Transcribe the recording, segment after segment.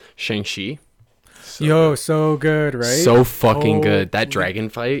Shang-Chi. So good, right? So fucking good. That dragon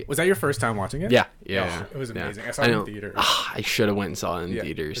fight. Was that your first time watching it? Yeah. It was amazing. I saw it in theaters. I should have went and saw it in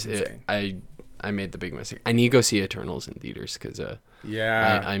theaters. I made the big mistake. I need to go see Eternals in theaters because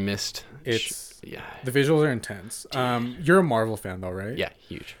I missed. The visuals are intense. You're a Marvel fan though, right? Yeah,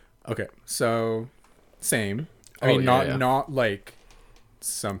 huge. Okay, so same. I mean, not like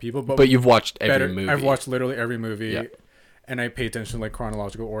some people, but you've watched every movie. I've watched literally every movie. Yeah. And I pay attention to like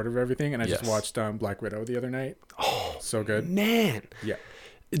chronological order of everything. And I just watched Black Widow the other night. Oh, so good, man. Yeah,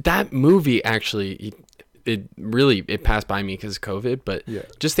 that movie actually, it passed by me because of COVID. But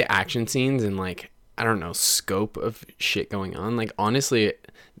just the action scenes and like I don't know scope of shit going on. Like honestly,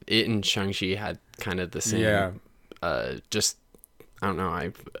 it and Shang-Chi had kind of the same. Yeah. Just I don't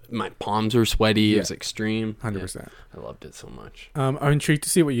know. My palms were sweaty. Yeah. It was extreme. 100%. I loved it so much. I'm intrigued to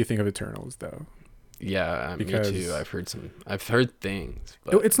see what you think of Eternals though. Yeah, because me too. I've heard things.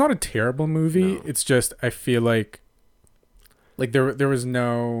 But it's not a terrible movie. No. It's just I feel like there was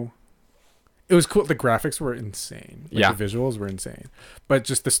no. It was cool. The graphics were insane. Like, the visuals were insane, but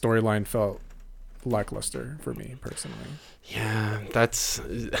just the storyline felt lackluster for me personally. Yeah, that's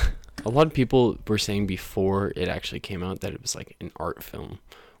a lot of people were saying before it actually came out that it was like an art film,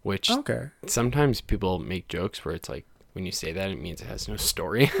 which sometimes people make jokes where it's like. When you say that, it means it has no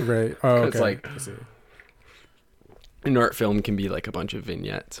story. Right. Oh, okay. Like, an art film can be like a bunch of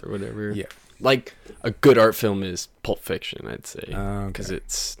vignettes or whatever. Yeah. Like, a good art film is Pulp Fiction, I'd say. Because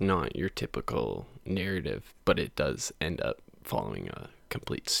it's not your typical narrative, but it does end up following a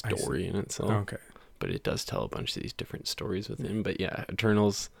complete story in itself. Okay. But it does tell a bunch of these different stories within. But yeah,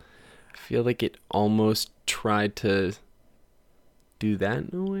 Eternals, I feel like it almost tried to do that in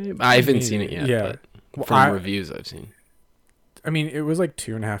a way. I haven't seen it yet, but from reviews I've seen. I mean, it was like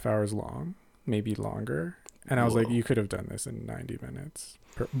 2.5 hours long, maybe longer. And I was like, you could have done this in 90 minutes.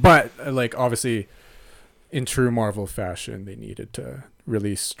 But, like, obviously, in true Marvel fashion, they needed to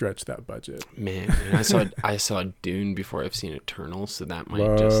really stretch that budget. Man, and I saw Dune before I've seen Eternals, so that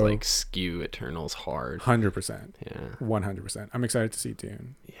might just, like, skew Eternals hard. 100%. Yeah. 100%. I'm excited to see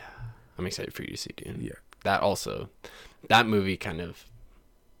Dune. Yeah. I'm excited for you to see Dune. Yeah. That movie kind of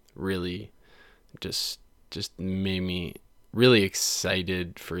really just made me really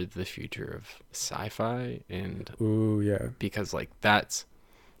excited for the future of sci-fi and because like that's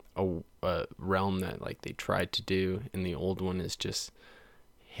a realm that like they tried to do and the old one is just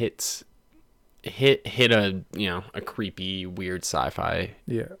hit a a creepy weird sci-fi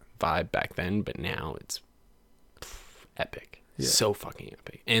vibe back then, but now it's epic. So fucking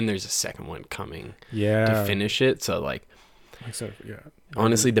epic. And there's a second one coming to finish it, so like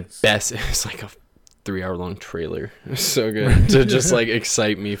honestly the best is like a 3-hour long trailer. So good to just like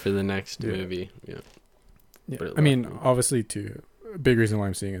excite me for the next movie. I mean, obviously too, a big reason why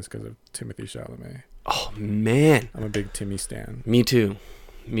I'm seeing it is because of Timothée Chalamet. Oh man, I'm a big Timmy stan. Me too.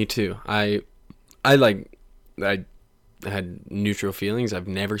 I had neutral feelings. I've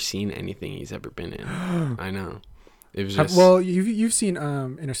never seen anything he's ever been in. I know. It was just you've seen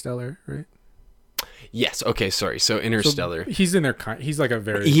Interstellar, right? Yes. Okay. Sorry. So Interstellar. So he's in there. He's like a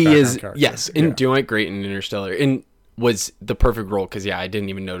very. He is. Character. Yes. And doing great in Interstellar, and was the perfect role because I didn't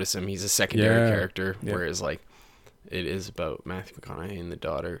even notice him. He's a secondary character, whereas like it is about Matthew McConaughey and the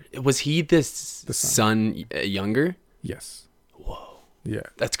daughter. Was he the son younger? Yes. Whoa. Yeah.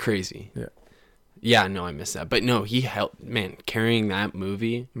 That's crazy. Yeah. Yeah. No, I missed that. But no, he helped. Man, carrying that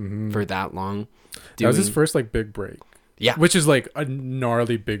movie for that long. That was his first like big break. Yeah. Which is like a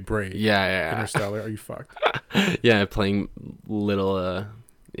gnarly big break. Yeah. Interstellar, are you fucked? Yeah, playing little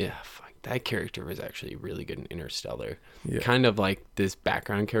fuck. That character was actually really good in Interstellar. Yeah. Kind of like this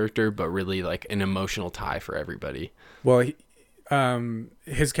background character, but really like an emotional tie for everybody. Well,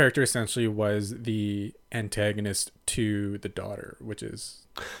 his character essentially was the antagonist to the daughter, which is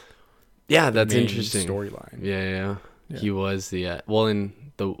that's interesting storyline. Yeah. He was the and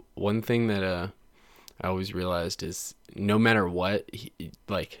the one thing that I always realized is no matter what,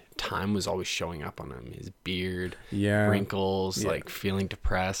 like time was always showing up on him. His beard, wrinkles, like feeling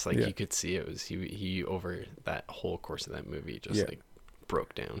depressed. Like you could see it was he over that whole course of that movie just like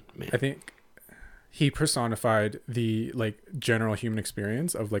broke down. Man, I think he personified the like general human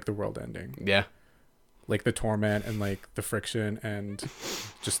experience of like the world ending. Yeah, like the torment and like the friction and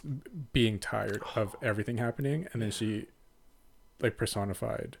just being tired of everything happening, and then she like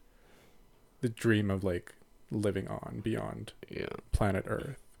personified the dream of like living on beyond planet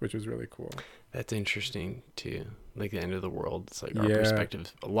Earth, which was really cool. That's interesting too. Like the end of the world, it's like our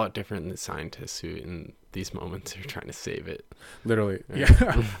perspective's a lot different than the scientists who in these moments are trying to save it. Literally. I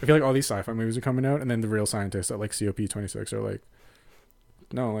feel like all these sci-fi movies are coming out and then the real scientists at like COP26 are like,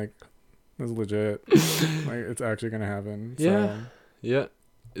 no, like that's legit. Like it's actually gonna happen. Yeah. So. Yeah.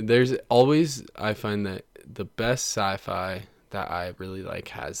 There's always, I find that the best sci-fi that I really like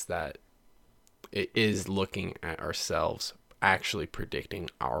has that it is looking at ourselves actually predicting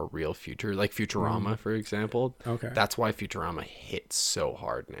our real future, like Futurama, for example. Okay. That's why Futurama hits so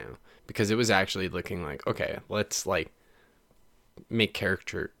hard now, because it was actually looking like, okay, let's like make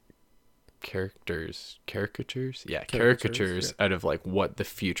caricatures out of like what the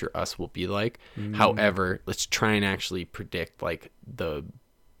future us will be like. However, let's try and actually predict like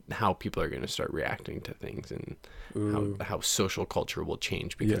how people are going to start reacting to things, and how social culture will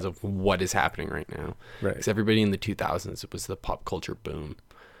change because of what is happening right now. Right. Because everybody in the 2000s, it was the pop culture boom,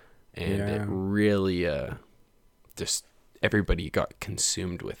 and it really just everybody got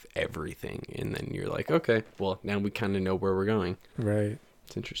consumed with everything, and then you're like, okay, well, now we kind of know where we're going. Right.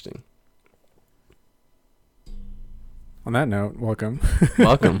 It's interesting. On that note, welcome.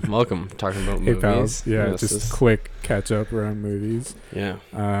 welcome. Talking about hey movies. Pals. Yeah, Yes, just quick catch up around movies. Yeah,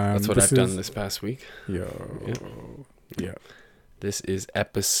 that's what I've done this past week. Yeah. This is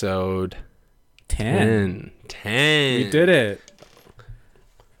episode 10. 10. We did it.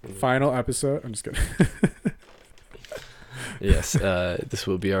 Final episode. I'm just kidding. Yes, this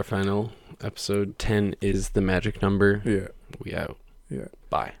will be our final episode. 10 is the magic number. Yeah. We out. Yeah.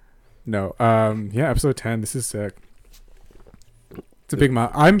 Bye. No. Episode 10. This is sick. It's a big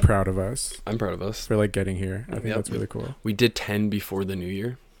I'm proud of us. I'm proud of us for like getting here. I think that's really cool. We did 10 before the new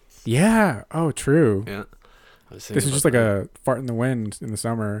year. Yeah. Oh, true. Yeah. This is just like a fart in the wind in the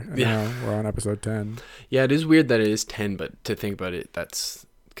summer. And now we're on episode 10. Yeah, it is weird that it is 10, but to think about it, that's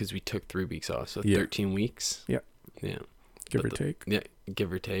because we took 3 weeks off, so 13 weeks. Yeah. Yeah. Give or take. Yeah,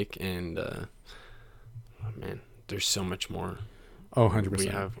 give or take. And man, there's so much more. Oh,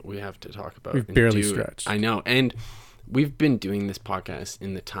 100%. We have to talk about. We've barely scratched. I know. And we've been doing this podcast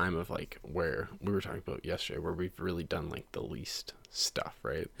in the time of like where we were talking about yesterday, where we've really done like the least stuff,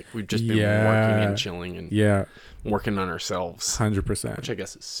 right? Like we've just been working and chilling and working on ourselves. 100%. Which I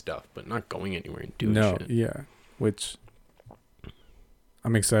guess is stuff, but not going anywhere and doing shit. Yeah. Which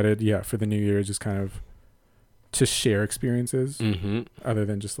I'm excited, for the new year, just kind of to share experiences other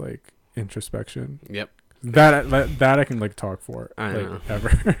than just like introspection. Yep. That I can like talk for ever.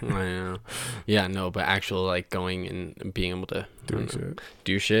 I know. Yeah, no, but actual like going and being able to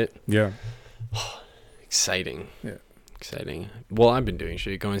do shit. Yeah. Exciting. Yeah. Exciting. Well, I've been doing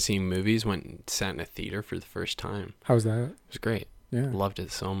shit. Going and seeing movies. Went and sat in a theater for the first time. How was that? It was great. Yeah. Loved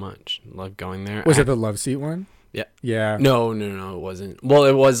it so much. Loved going there. Was it the love seat one? Yeah. Yeah. No, it wasn't. Well,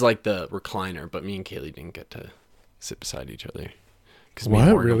 it was like the recliner, but me and Kaylee didn't get to sit beside each other.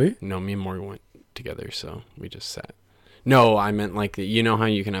 What? Really? No, me and Morgan went together, so we just sat. No, I meant like you know how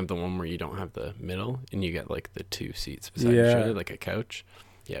you can have the one where you don't have the middle and you get like the 2 seats beside each other, like a couch.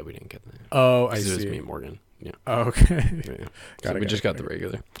 Yeah, we didn't get that. Oh, I see. It was me and Morgan. Yeah. Oh, okay. Yeah. So we just got the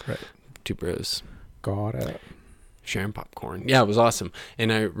regular. Right. 2 bros. Got it. Sharing popcorn. Yeah, it was awesome.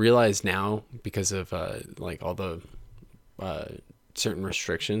 And I realize now, because of like all the certain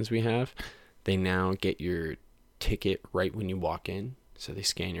restrictions we have, they now get your ticket right when you walk in. So they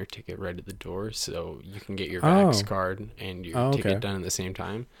scan your ticket right at the door, so you can get your Vax card and your ticket done at the same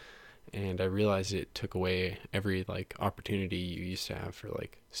time. And I realized it took away every like opportunity you used to have for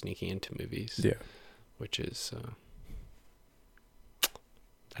like sneaking into movies. Yeah. Which is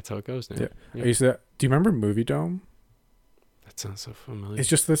that's how it goes now. Yeah. Do you remember Movie Dome? That sounds so familiar. It's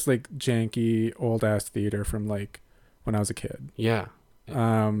just this like janky old ass theater from like when I was a kid. Yeah. Was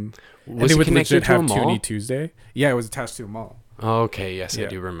and they would legit have Toonie Tuesday. Yeah, it was attached to a mall. Oh, okay, yes, I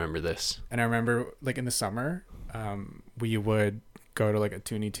do remember this. And I remember like in the summer, we would go to like a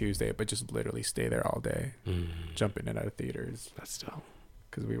Toonie Tuesday, but just literally stay there all day, jump in and out of theaters. That's dope.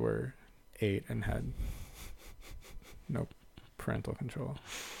 Because we were 8 and had no parental control.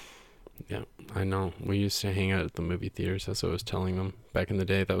 Yeah, I know. We used to hang out at the movie theaters. That's what I was telling them back in the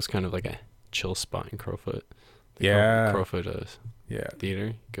day. That was kind of like a chill spot in Crowfoot. Crowfoot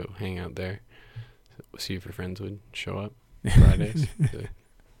theater. Go hang out there. See if your friends would show up Fridays.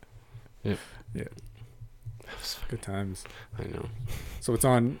 Yeah. Good times. I know. So what's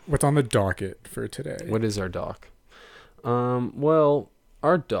on the docket for today? What is our doc? Well,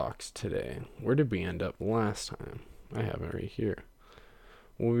 our docs today. Where did we end up last time? I have it right here.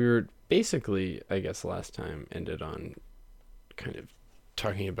 Well, we were basically, I guess last time ended on kind of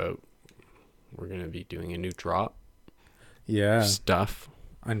talking about we're going to be doing a new drop. Yeah. Stuff.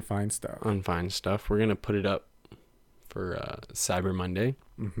 Unfine stuff. We're going to put it up for Cyber Monday.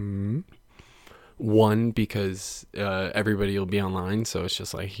 Mm-hmm. One, because everybody will be online, so it's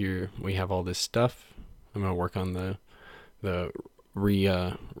just like, here we have all this stuff. I'm going to work on the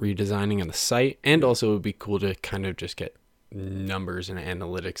redesigning of the site, and also it would be cool to kind of just get numbers and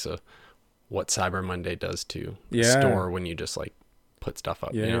analytics of what Cyber Monday does to the store when you just like put stuff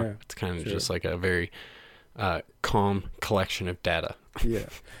up. It's kind of just like a very calm collection of data.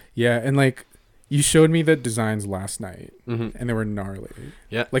 And like you showed me the designs last night, and they were gnarly.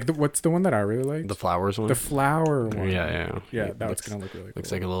 Like what's the one that I really like? The flowers one. The flower one. Yeah, that's gonna look really cool.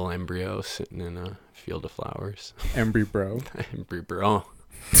 Looks like a little embryo sitting in a field of flowers. Embry bro. Embry bro.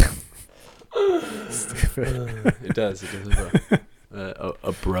 It does have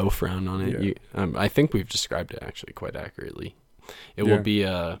a bro frown on it. I think we've described it actually quite accurately. It will be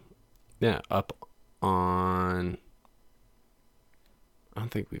up on, I don't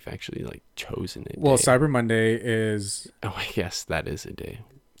think we've actually like chosen it. Well, Cyber Monday is, I guess that is a day.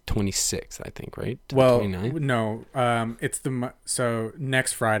 26th, I think, right? Well, 29th? No, it's so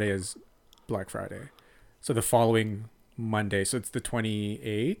next Friday is Black Friday. So the following Monday, so it's the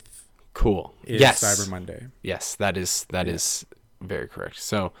 28th. Cool. Yes. Cyber Monday. Yes, that is very correct.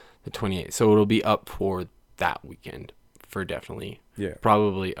 So the 28th. So it'll be up for that weekend for definitely. Yeah.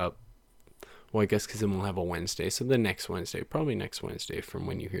 Probably up. Well, I guess because then we'll have a Wednesday. So the next Wednesday, probably next Wednesday from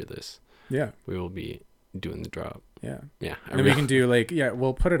when you hear this. Yeah. We will be doing the drop. Yeah. Yeah. And then we can do like,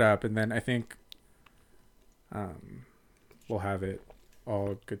 we'll put it up and then I think we'll have it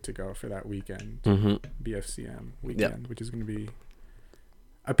all good to go for that weekend. BFCM weekend, which is going to be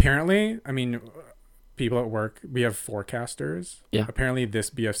apparently, I mean, people at work, we have forecasters. Yeah. Apparently this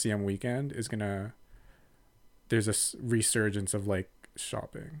BFCM weekend is there's a resurgence of like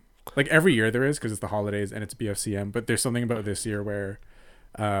shopping. Like every year there is because it's the holidays and it's BFCM, but there's something about this year where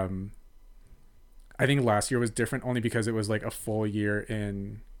I think last year was different only because it was like a full year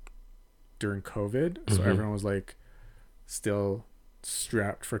during COVID. So everyone was like still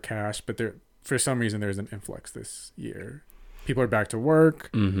strapped for cash, but for some reason there's an influx this year. People are back to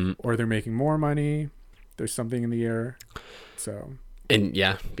work or they're making more money. There's something in the air. So, and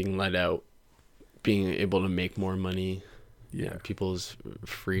being let out, being able to make more money. Yeah. People's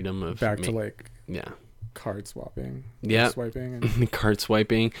freedom of to like, card swapping, swiping and card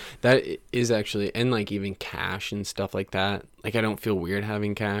swiping. That is actually, and like even cash and stuff like that. Like I don't feel weird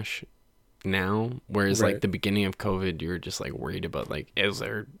having cash now, whereas like the beginning of COVID you were just like worried about like, is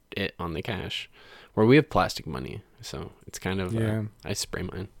there it on the cash, where we have plastic money, so it's kind of I spray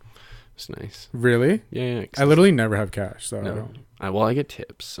mine. It's nice. Really? Yeah. I literally never have cash, so no. I get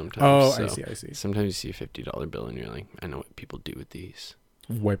tips sometimes. Oh, so I see. Sometimes you see a $50 bill and you're like, I know what people do with these.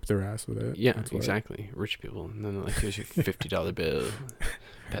 Wipe their ass with it. Yeah, exactly. Rich people. And then they're like, here's your $50 bill.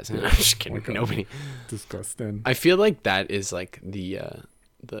 Peasant. I'm just kidding. Nobody. Disgusting. I feel like that is like the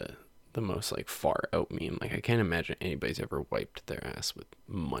most like far out meme. Like I can't imagine anybody's ever wiped their ass with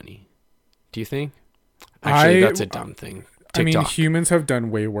money. Do you think? Actually, that's a dumb thing. TikTok. I mean, humans have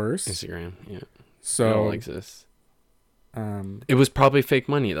done way worse. Instagram, yeah. So it don't exist. It was probably fake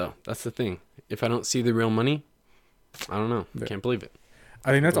money though. That's the thing. If I don't see the real money, I don't know. I can't believe it.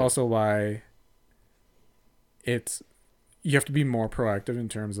 I think that's also why you have to be more proactive in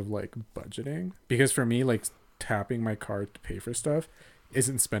terms of like budgeting, because for me, like tapping my card to pay for stuff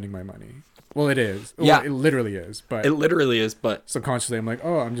isn't spending my money. Well, it is. Yeah, well, it literally is. But subconsciously I'm like,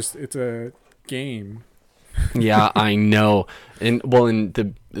 it's a game. Yeah, I know. And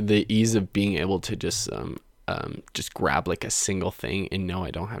the ease of being able to just grab like a single thing and know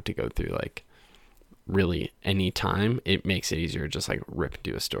I don't have to go through like really any time, it makes it easier to just like rip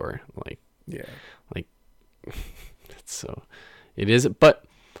into a store. Like it's so it is. But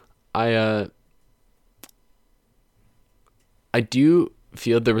I do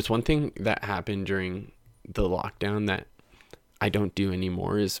feel there was one thing that happened during the lockdown that I don't do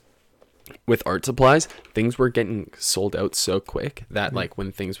anymore is with art supplies. Things were getting sold out so quick that like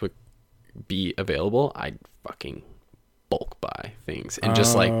when things would be available, I'd fucking bulk buy things and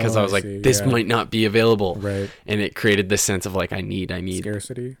just like, because I was like, this might not be available, right? And it created this sense of like I need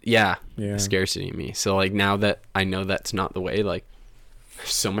scarcity. Scarcity in me. So like now that I know that's not the way, like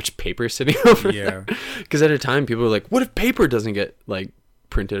there's so much paper sitting over there. Because at a time people were like, what if paper doesn't get like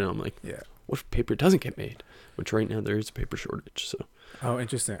printed? And I'm like, what if paper doesn't get made? Which right now there is a paper shortage. So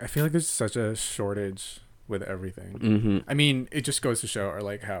interesting. I feel like there's such a shortage with everything. I mean, it just goes to show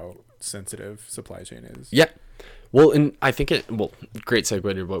like how sensitive supply chain is. Yeah. Well, and I think great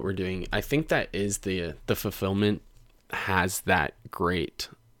segue to what we're doing. I think that is the fulfillment has that great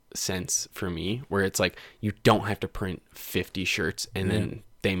sense for me where it's like you don't have to print 50 shirts and then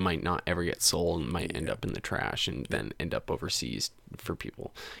they might not ever get sold and might end up in the trash and then end up overseas for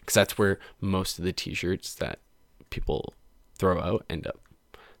people, because that's where most of the t-shirts that people throw out end up.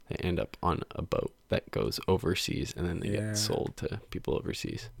 they end up on a boat that goes overseas, and then they get sold to people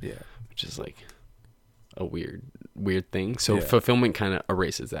overseas. Yeah. Which is like a weird thing. So fulfillment kind of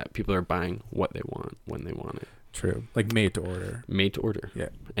erases that. People are buying what they want when they want it. True. Like made to order. Made to order. Yeah.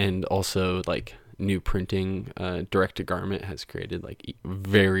 And also like new printing, direct to garment has created like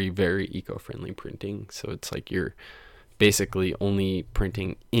very, very eco-friendly printing. So it's like you're basically only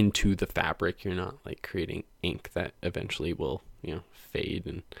printing into the fabric. You're not like creating ink that eventually will, fade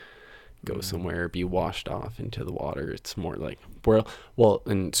and go somewhere, be washed off into the water. It's more like, well,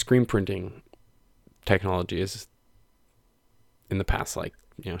 and screen printing technology is in the past, like,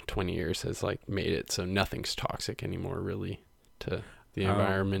 20 years has like made it so nothing's toxic anymore really to the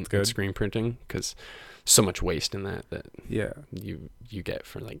environment in screen printing, because so much waste in that you get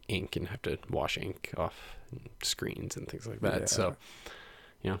for like ink and have to wash ink off screens and things like that. So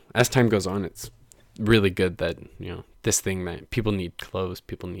as time goes on, it's really good that this thing that people need clothes,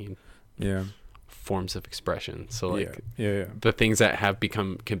 people need forms of expression. So like the things that have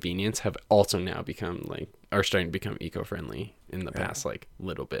become convenience have also now become like are starting to become eco-friendly in the past like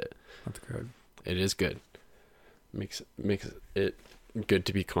little bit. That's good. It is good. Makes it good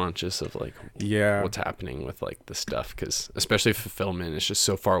to be conscious of like what's happening with like the stuff, because especially fulfillment is just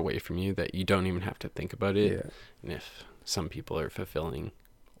so far away from you that you don't even have to think about it. And if some people are fulfilling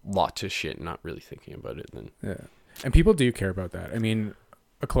lots of shit and not really thinking about it, then and people do care about that. I mean,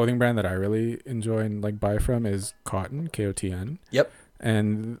 a clothing brand that I really enjoy and like buy from is Cotton, Kotn. Yep.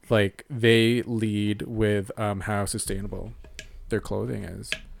 And like they lead with how sustainable their clothing is.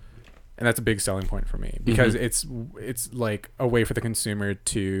 And that's a big selling point for me, because it's like a way for the consumer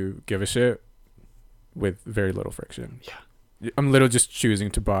to give a shit with very little friction. Yeah. I'm literally just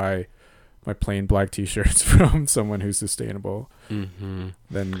choosing to buy my plain black t-shirts from someone who's sustainable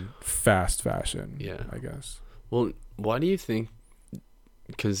than fast fashion, I guess. Well, why do you think,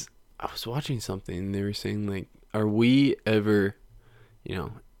 because I was watching something and they were saying like, are we ever,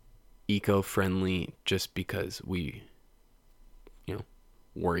 eco-friendly just because we,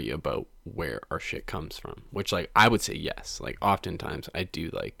 worry about where our shit comes from? Which like I would say yes. Like oftentimes I do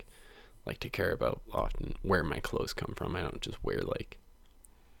like to care about often where my clothes come from. I don't just wear like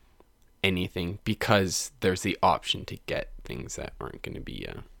anything because there's the option to get things that aren't going to be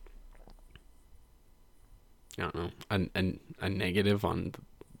I don't know, a negative on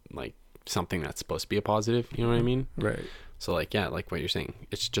like something that's supposed to be a positive, you know what I mean? Right. So like, like what you're saying,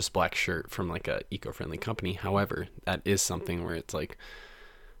 it's just black shirt from like a eco-friendly company. However, that is something where it's like,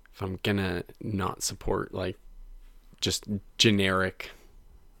 if I'm gonna not support like just generic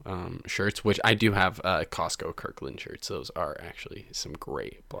shirts, which I do have Costco Kirkland shirts. Those are actually some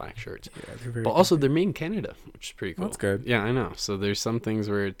great black shirts. Yeah, they're very also they're made in Canada, which is pretty cool. That's good. Yeah, I know. So there's some things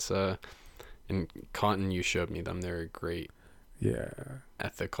where it's and Cotton, you showed me them. They're great. Yeah.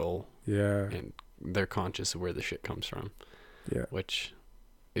 Ethical. Yeah. And they're conscious of where the shit comes from. Yeah. Which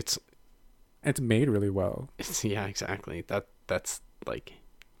it's made really well. Exactly. That's like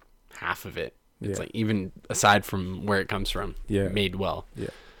half of it. It's like, even aside from where it comes from, made well. Yeah.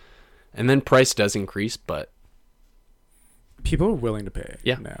 And then price does increase, but people are willing to pay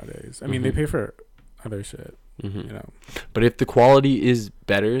nowadays. I mean, they pay for other shit, But if the quality is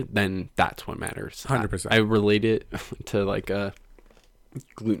better, then that's what matters. 100%. I relate it to like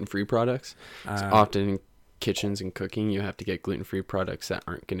gluten-free products. So often in kitchens and cooking, you have to get gluten-free products that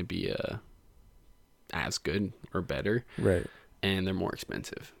aren't going to be as good or better. Right. And they're more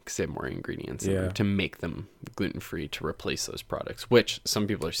expensive because they have more ingredients in them to make them gluten-free to replace those products, which some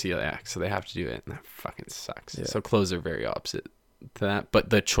people are celiac, so they have to do it, and that fucking sucks. Yeah. So clothes are very opposite to that. But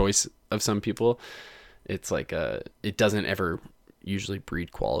the choice of some people, it's like it doesn't ever usually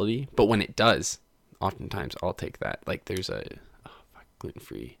breed quality, but when it does, oftentimes I'll take that. Like there's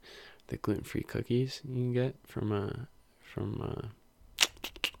gluten-free, the gluten-free cookies you can get from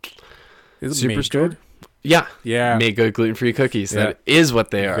is it Superstore? Yeah. Make good gluten-free cookies. Yeah. That is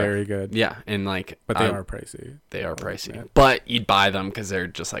what they are. Very good. Yeah, and like, but they are pricey. They are pricey, but you'd buy them because they're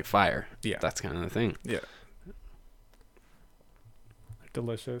just like fire. Yeah, that's kind of the thing. Yeah,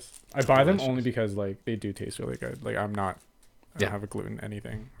 delicious. I buy them only because like they do taste really good. Like I don't have a gluten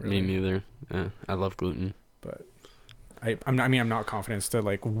anything. Really. Me neither. Yeah, I love gluten, but I'm not confident as to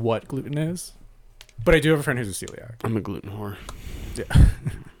like what gluten is. But I do have a friend who's a celiac. I'm a gluten whore. Yeah.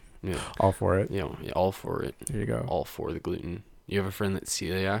 Yeah. All for it. Yeah, all for it. There you go. All for the gluten. You have a friend that's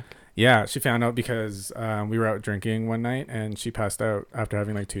celiac? Yeah, she found out because we were out drinking one night and she passed out after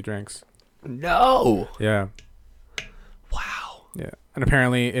having like 2 drinks. No. Yeah. Wow. Yeah. And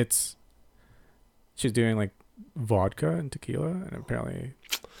apparently she's doing like vodka and tequila, and apparently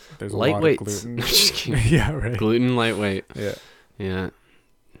there's a lot of gluten. Just kidding. Yeah, right. Gluten lightweight. Yeah. Yeah.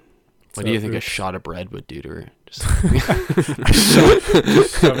 What do you think a shot of bread would do to her? Just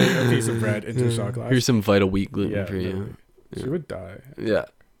shoving a piece of bread into a shot glass. Here's some vital wheat gluten for you. She would die. Yeah.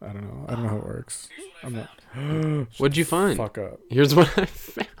 I don't know how it works. I'm not. What'd you find? Fuck up. Here's what I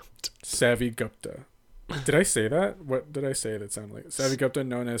found. Savi Gupta. Did I say that? What did I say that sounded like? Savi Gupta,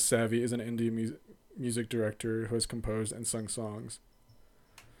 known as Savi, is an indie music director who has composed and sung songs.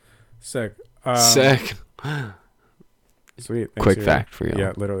 Sick. Sick. Sweet. Quick fact for you.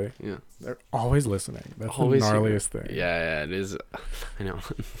 Yeah, literally. Yeah. They're always listening. That's always the gnarliest thing. Yeah, it is. I know.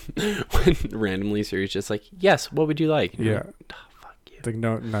 When randomly Siri's just like, yes, what would you like? And yeah. like, oh, fuck you. It's like,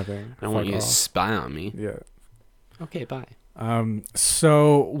 no, nothing. I don't want you to spy on me. Yeah. Okay, bye.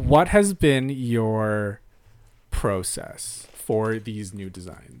 So what has been your process for these new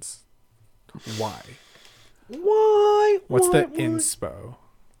designs? Why? What's the inspo?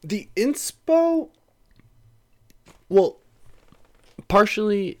 The inspo? Well,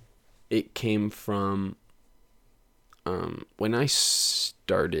 partially it came from when I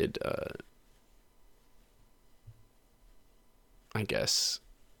started I guess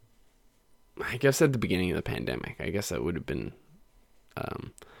at the beginning of the pandemic. I guess that would have been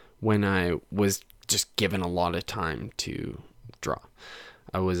when I was just given a lot of time to draw.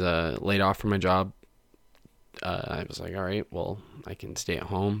 I was laid off from my job. I was like, all right, well, I can stay at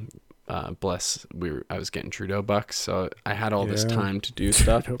home. I was getting Trudeau bucks, so I had all this time to do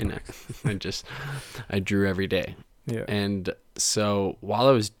stuff, and I drew every day. Yeah. And so while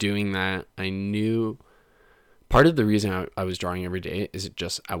I was doing that, I knew part of the reason I was drawing every day is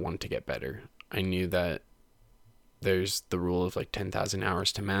I wanted to get better. I knew that there's the rule of like 10,000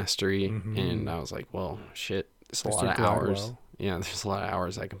 hours to mastery, and I was like, well, shit, it's a lot of hours. Yeah, there's a lot of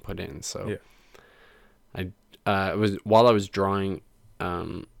hours I can put in. So while I was drawing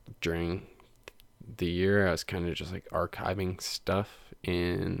during the year, I was kind of just like archiving stuff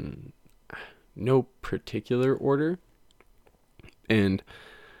in no particular order, and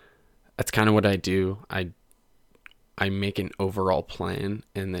that's kind of what I do. I make an overall plan,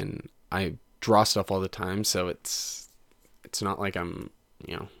 and then I draw stuff all the time, so it's not like I'm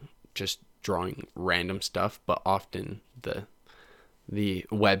just drawing random stuff, but often the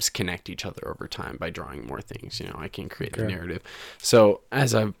webs connect each other over time by drawing more things. I can create the narrative. So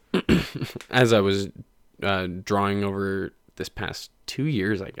as I was drawing over this past 2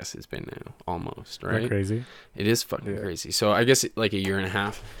 years, I guess it's been now almost, right? Isn't that crazy? It is fucking crazy. So I guess like a year and a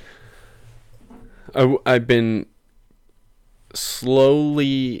half, I've been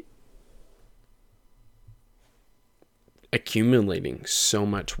slowly accumulating so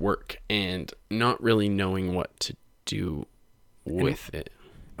much work and not really knowing what to do with it.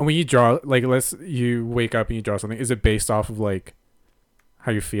 And when you draw, like, you wake up and you draw something, is it based off of like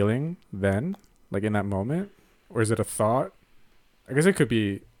how you're feeling then, like in that moment, or is it a thought? I guess it could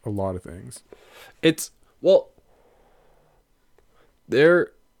be a lot of things.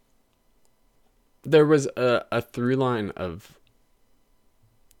 There was a through line of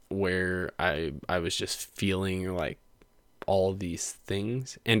where I was just feeling like all these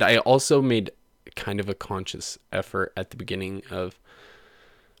things, and I also made kind of a conscious effort at the beginning of,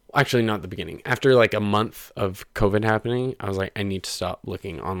 actually not the beginning, after like a month of COVID happening, I was like, I need to stop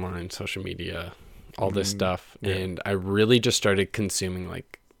looking online, social media, all this stuff. And I really just started consuming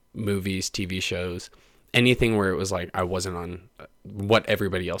like movies, TV shows, anything where it was like I wasn't on what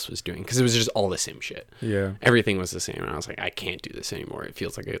everybody else was doing, because it was just all the same shit. Yeah, everything was the same, and I was like, I can't do this anymore. It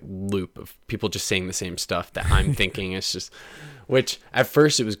feels like a loop of people just saying the same stuff that I'm thinking. It's just, which at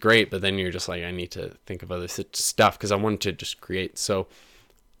first it was great, but then you're just like, I need to think of other stuff because I wanted to just create. So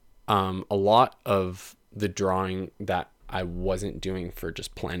a lot of the drawing that I wasn't doing for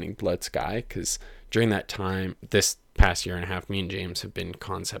just planning Blood Sky, because during that time, this past year and a half, me and James have been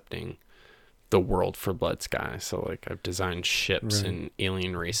concepting the world for Blood Sky. So like I've designed ships and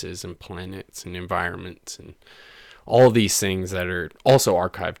alien races and planets and environments and all these things that are also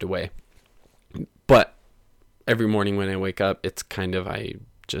archived away. But every morning when I wake up, it's kind of, I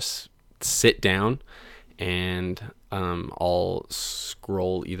just sit down and I'll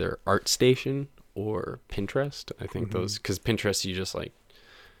scroll either ArtStation or Pinterest. I think those, because Pinterest, you just like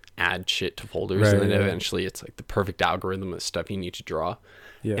add shit to folders, and then eventually it's like the perfect algorithm of stuff you need to draw.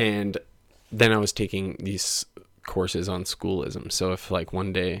 And then I was taking these courses on schoolism. So if like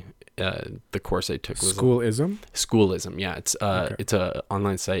one day the course I took was schoolism, yeah, it's it's a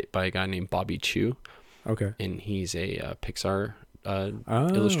online site by a guy named Bobby Chu. Okay. And he's a Pixar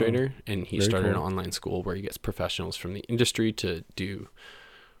illustrator, and he started an online school where he gets professionals from the industry to do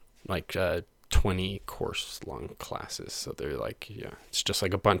like 20 course long classes. So they're like, it's just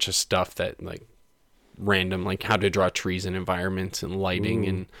like a bunch of stuff that like random, like how to draw trees and environments and lighting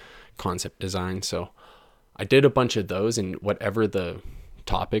and concept design. So I did a bunch of those, and whatever the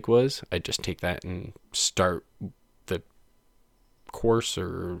topic was, I just take that and start the course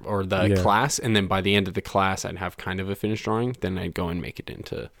or the class, and then by the end of the class I'd have kind of a finished drawing. Then I'd go and make it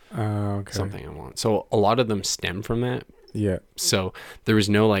into something I want. So a lot of them stem from that. Yeah. So there was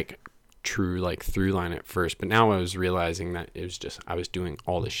no like true like through line at first, but now I was realizing that it was just I was doing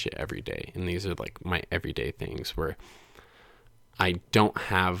all this shit every day, and these are like my everyday things where I don't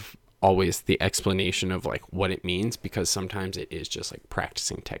have always the explanation of like what it means, because sometimes it is just like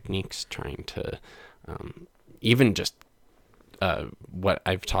practicing techniques, trying to even just what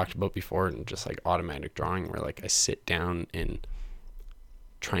I've talked about before, and just like automatic drawing, where like I sit down and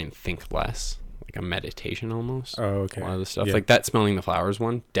try and think less, like a meditation almost. Oh, okay. A lot of the stuff like that smelling the flowers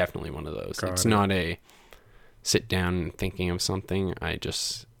one, definitely one of those. It's not a sit down and thinking of something. I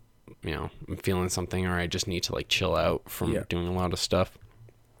just, I'm feeling something, or I just need to like chill out from doing a lot of stuff.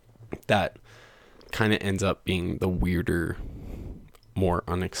 That kind of ends up being the weirder, more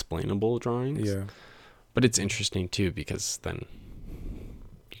unexplainable drawings. Yeah. But it's interesting too, because then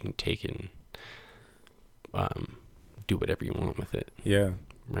you can take it and do whatever you want with it. Yeah.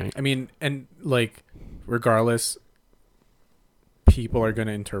 Right. I mean, and like, regardless, people are going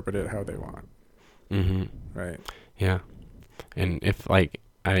to interpret it how they want. Mm-hmm. Right. Yeah. And if like,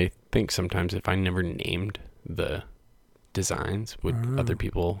 I think sometimes if I never named the designs, would other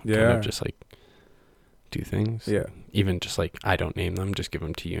people kind of just like do things? Yeah. Even just like, I don't name them, just give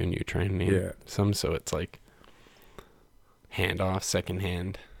them to you and you try and name some. So it's like handoff,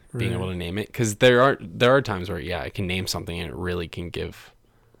 secondhand, being able to name it. Because there are times where, I can name something and it really can give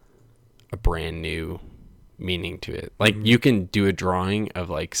a brand new meaning to it. Like you can do a drawing of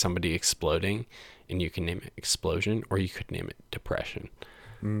like somebody exploding and you can name it explosion, or you could name it depression.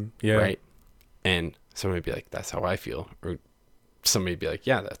 Right. And somebody would be like, that's how I feel. Or somebody would be like,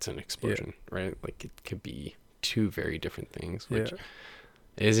 yeah, that's an explosion. Right. Like it could be two very different things, which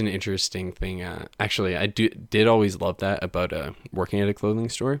is an interesting thing. Actually, I did always love that about working at a clothing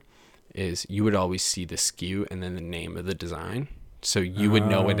store, is you would always see the SKU and then the name of the design. So you would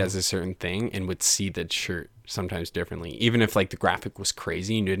know it as a certain thing and would see the shirt sometimes differently. Even if like the graphic was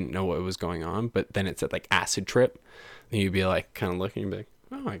crazy and you didn't know what was going on, but then it said like acid trip, then you'd be like kind of looking and be like,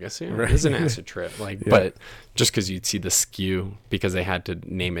 oh, I guess it is an acid trip. Like, but just because you'd see the SKU, because they had to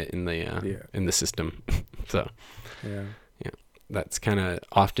name it in the system. So that's kind of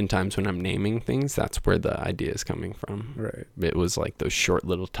oftentimes when I'm naming things, that's where the idea is coming from. Right. It was like those short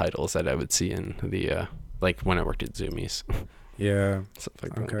little titles that I would see in the like when I worked at Zoomies. Yeah. Stuff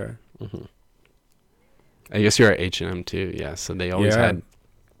like that. Okay. Mm-hmm. I guess you're at H&M too. Yeah. So they always had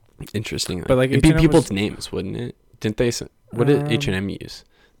interesting, but like it'd be people's names, wouldn't it? Didn't they? What did H&M use?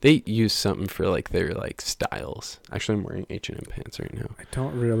 They use something for like their like styles. Actually, I'm wearing H&M pants right now. I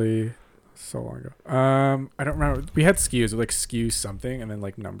don't really. So long ago. I don't remember. We had SKUs, like SKU something, and then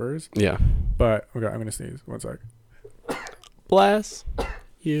like numbers. Yeah. But okay, I'm gonna sneeze. 1 sec. Bless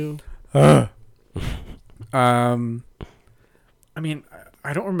you. I mean,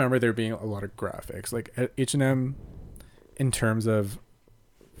 I don't remember there being a lot of graphics. Like at H&M, in terms of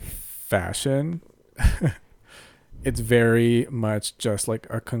fashion, it's very much just like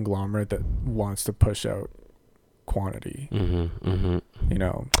a conglomerate that wants to push out quantity. You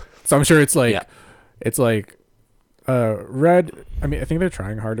know, so I'm sure it's like red. I mean, I think they're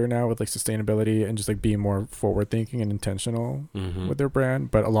trying harder now with like sustainability and just like being more forward thinking and intentional with their brand,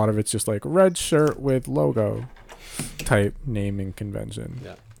 but a lot of it's just like red shirt with logo type naming convention.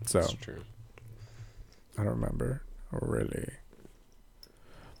 Yeah, so that's true. I don't remember really,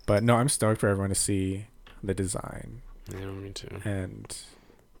 but no, I'm stoked for everyone to see the design. Yeah, me too. And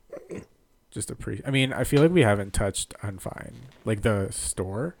just I mean, I feel like we haven't touched Unfine, like the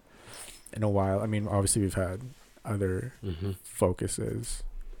store, in a while. I mean, obviously we've had other focuses.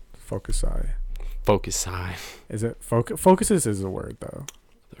 Focusi. Is it focuses is a word though?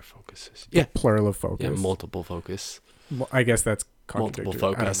 Other focuses. Yeah. Plural of focus. Yeah, multiple focus. I guess that's contradictory.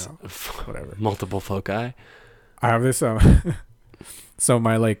 Multiple focus. I don't know. Whatever. Multiple foci. I have this so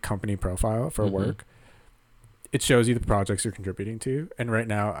my like company profile for work, it shows you the projects you're contributing to, and right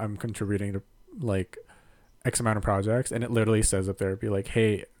now I'm contributing to like X amount of projects, and it literally says up there, be like,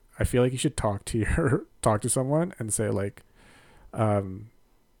 hey, I feel like you should talk to someone and say like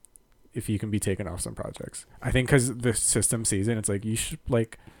if you can be taken off some projects. I think because the system sees it, it's like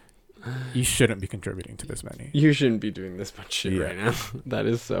you shouldn't be contributing to this many. You shouldn't be doing this much shit right now. That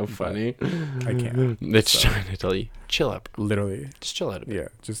is so funny. I can't. It's trying to tell you, chill out, bro. Literally. Just chill out a bit. Yeah,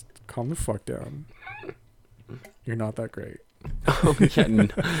 just calm the fuck down. You're not that great. Oh yeah, no.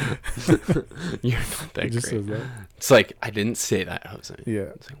 You're not that just great. says that. It's like I didn't say that, Jose. Yeah.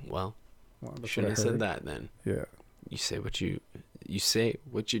 It's like, well, Well, you that's shouldn't have what I said heard. that then. Yeah. You say what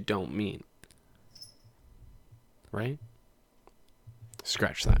you don't mean. Right?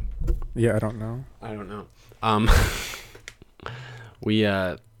 Scratch that. Yeah, I don't know. I don't know. We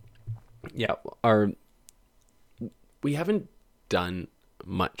yeah, we haven't done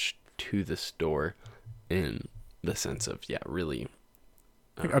much to the store in the sense of really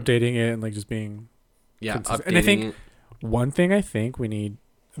Like updating it and like just being consistent. updating And I think it. one thing I think we need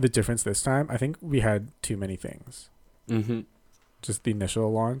the difference this time, I think we had too many things. Mm-hmm. Just the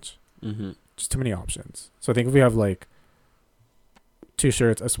initial launch. Mm-hmm. Just too many options. So I think if we have like 2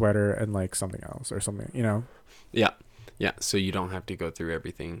 shirts, a sweater, and like something else or something, you know? Yeah, so you don't have to go through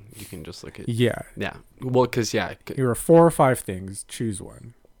everything. You can just look at Yeah. Well, because Here are 4 or 5 things. Choose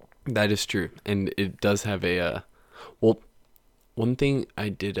one. that is true, and it does have a one thing I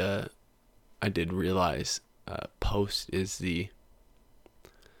did realize post is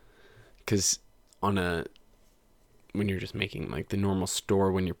because when you're just making like the normal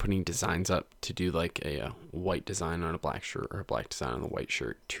store, when you're putting designs up to do like a white design on a black shirt or a black design on a white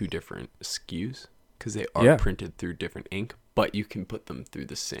shirt, 2 different SKUs because they are printed through different ink, but you can put them through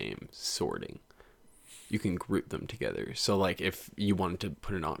the same sorting. You can group them together. So like if you wanted to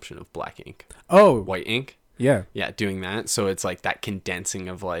put an option of black ink, white ink, yeah, doing that. So it's like that condensing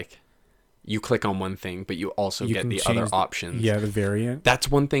of like you click on one thing, but you also get the other options. Yeah, the variant.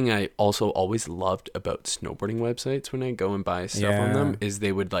 That's one thing I also always loved about snowboarding websites when I go and buy stuff on them is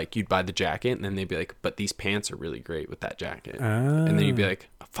they would like, you'd buy the jacket and then they'd be like, but these pants are really great with that jacket. And then you'd be like,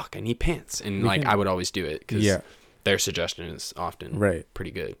 oh, fuck, I need pants. And I would always do it because their suggestion is often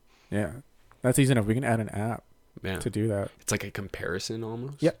pretty good. Yeah. That's easy enough. We can add an app to do that. It's like a comparison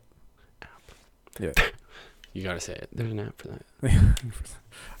almost. Yep. App. Yeah. You got to say it. There's an app for that.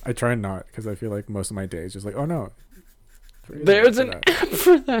 I try not because I feel like most of my day is just like, oh no. There's an app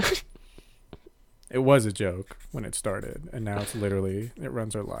for that. It was a joke when it started, and now it's literally, it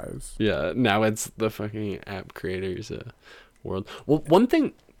runs our lives. Yeah, now it's the fucking app creators world. Well, one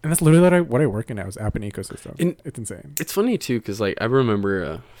thing... And that's literally what I work in now is app and ecosystem. It's insane. It's funny, too, because like, I remember,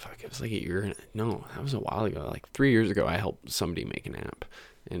 it was like a year... No, that was a while ago. Like 3 years ago, I helped somebody make an app.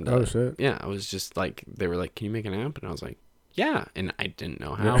 And, oh, shit. Yeah, I was just like... They were like, can you make an app? And I was like, yeah. And I didn't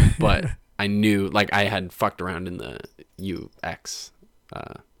know how, but I knew... Like, I had fucked around in the UX...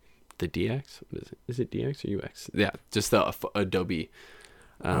 the DX? What is it? Is it DX or UX? Yeah, just the Adobe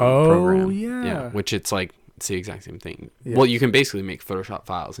program. Yeah, which it's like it's the exact same thing. Yeah. Well, you can basically make Photoshop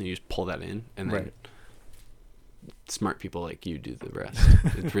files and you just pull that in, and then smart people like you do the rest.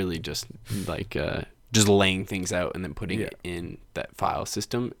 It's really just like just laying things out and then putting it in that file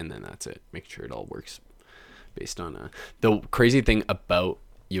system, and then that's it. Make sure it all works based on the crazy thing about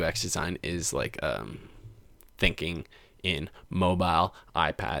UX design is like thinking in mobile,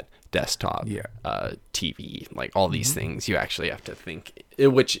 iPad, desktop, TV, like all these things. You actually have to think,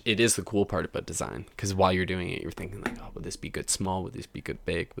 which it is the cool part about design, because while you're doing it, you're thinking like, oh, would this be good small? Would this be good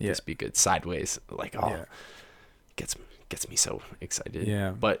big? Would this be good sideways? Like, gets me so excited. Yeah.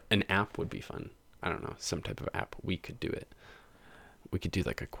 But an app would be fun. I don't know, some type of app. We could do it. We could do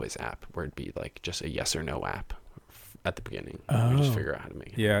like a quiz app where it'd be like just a yes or no app at the beginning. We just figure out how to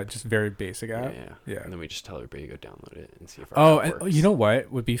make it. Yeah, just very basic app. Yeah. And then we just tell everybody to go download it and see if our app works. You know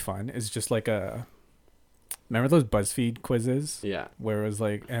what would be fun is just like remember those BuzzFeed quizzes? Yeah. Where it was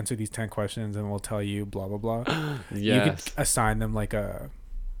like, answer these 10 questions and we'll tell you blah, blah, blah. You could assign them like a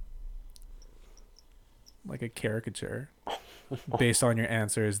caricature based on your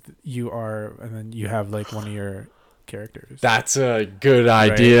answers. And then you have like one of your characters. That's a good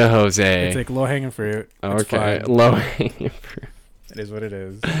idea, right? Jose. It's like low hanging fruit. Okay, low hanging fruit. It is what it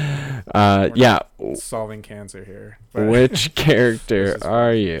is. Solving cancer here. Which character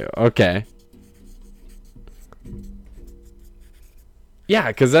are you? Okay. Yeah,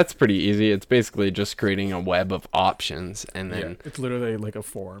 because that's pretty easy. It's basically just creating a web of options, and then it's literally like a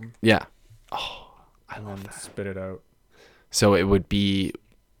form. Yeah. Oh, I love that. Spit it out. So it would be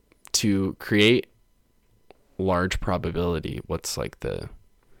to create large probability. What's like if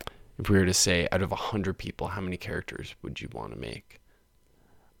we were to say out of 100 people, how many characters would you want to make?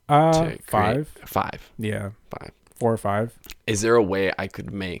 5. 5. Yeah. 5. 4 or 5. Is there a way I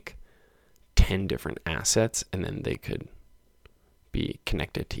could make 10 different assets and then they could be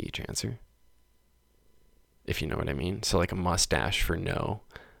connected to each answer? If you know what I mean. So like a mustache for no,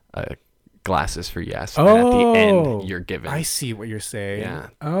 glasses for yes, and at the end you're given. I see what you're saying. Yeah.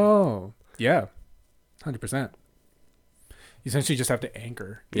 Oh, yeah. 100%. You essentially just have to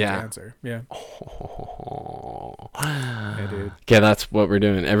anchor each answer. Yeah. Oh, Yeah, dude. Okay, that's what we're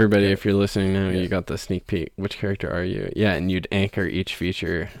doing. Everybody, if you're listening now, Yeah. you got the sneak peek. Which character are you? Yeah, and you'd anchor each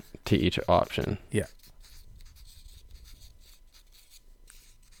feature to each option. Yeah.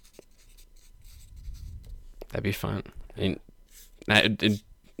 That'd be fun. And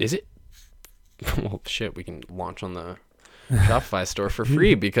is it? Well, shit, we can launch on the Shopify store for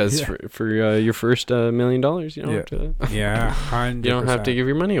free because for your first $1 million, you don't have to. Yeah, 100%. You don't have to give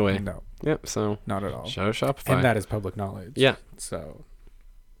your money away. No. Yep. So not at all. Shout out Shopify. And that is public knowledge. Yeah. So.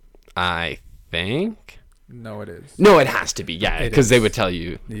 I think. No, it is. No, it has to be. Yeah, because they would tell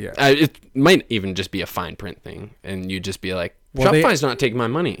you. Yeah. It might even just be a fine print thing, and you'd just be like, Shopify's not taking my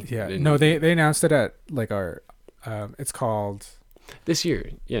money. Yeah. No, they announced it at like our. It's called. This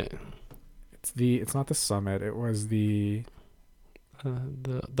year, yeah. It's not the summit. It was the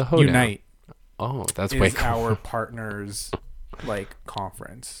Hoedown. Unite. Oh, that's way cool. Our partners like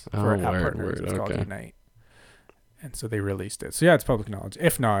conference for app partners. It's called Unite. And so they released it. So yeah, it's public knowledge.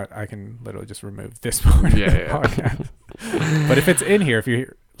 If not, I can literally just remove this part. Yeah. But if it's in here, if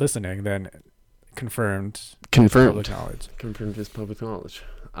you're listening, then confirmed. Public knowledge. Confirmed is public knowledge.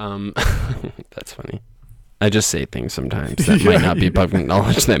 That's funny. I just say things sometimes that might not be public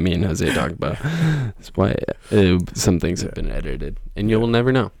knowledge that me and Jose talk about. That's why some things have been edited, and you will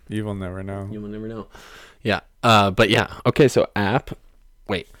never know. You will never know. You will never know. Yeah. But yeah. Okay. So app.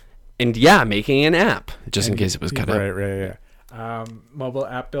 Wait. And yeah, making an app just in case it was cut out. Right. Yeah. Mobile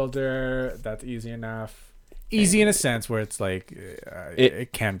app builder. That's easy enough. Easy in a sense where it's like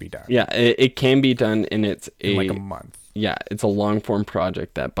it can be done. Yeah, it can be done, and it's in like a month. Yeah, it's a long form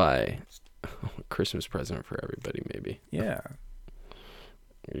project that by Christmas present for everybody, maybe. Yeah.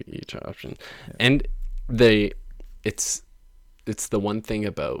 Each option, and it's the one thing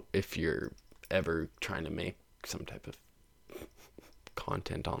about if you're ever trying to make some type of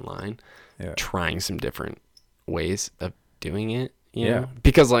content online, trying some different ways of doing it. You know?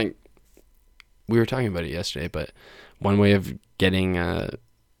 Because like we were talking about it yesterday, but one way of getting an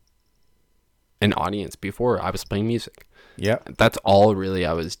audience before I was playing music. Yeah, that's all really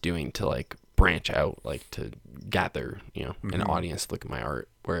I was doing to like branch out, like to gather, an audience to look at my art.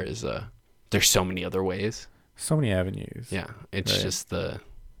 Whereas there's so many other ways, so many avenues. Yeah, it's just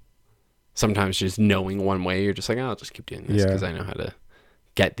sometimes just knowing one way, you're just like, I'll just keep doing this because I know how to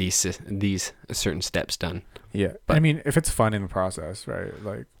get these certain steps done. Yeah, but I mean, if it's fun in the process, right?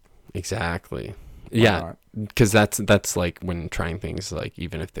 Like exactly. Yeah, because that's like when trying things, like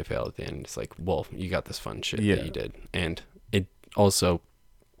even if they fail at the end, it's like, well, you got this fun shit that you did, and it also,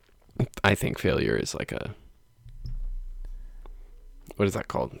 I think failure is like what is that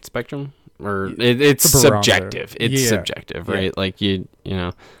called? Spectrum, or it's subjective. It's subjective, right? Yeah. Like you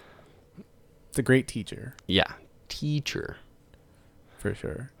know, it's a great teacher. Yeah, teacher, for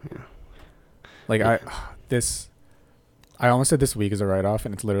sure. Yeah. Like I almost said this week is a write-off,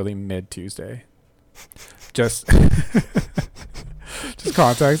 and it's literally mid-Tuesday. Just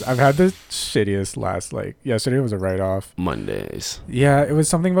context. I've had the shittiest yesterday was a write-off. Mondays. Yeah, it was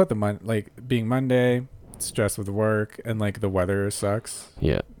something about being Monday, stress with work, and like the weather sucks.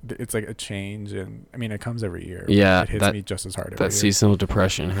 Yeah. It's like a change, and I mean it comes every year. Yeah. It hits me just as hard every year. That seasonal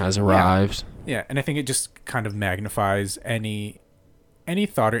depression has arrived. Yeah, and I think it just kind of magnifies any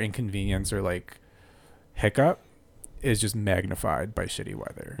thought or inconvenience or like hiccup is just magnified by shitty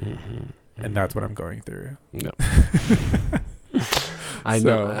weather. Mm-hmm. And that's what I'm going through. No. I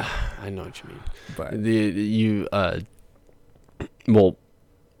know what you mean. But well,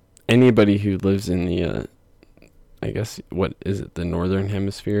 anybody who lives in the I guess what is it, the northern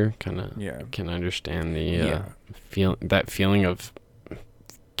hemisphere, kind of can understand the feeling of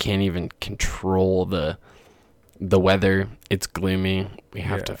can't even control the weather. It's gloomy. We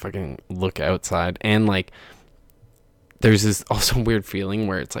have to fucking look outside, and like there's this also weird feeling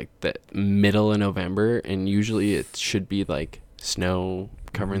where it's like the middle of November, and usually it should be like snow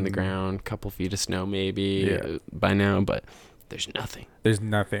covering the ground, couple feet of snow maybe by now, but there's nothing. There's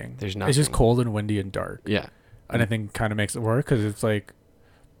nothing. It's just cold and windy and dark. Yeah. And I think kind of makes it work because it's like,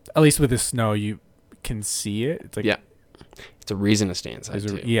 at least with the snow, you can see it. It's like, it's a reason to stay inside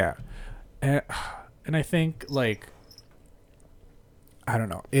too. Yeah. And I think like, I don't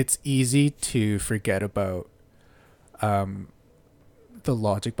know, it's easy to forget about the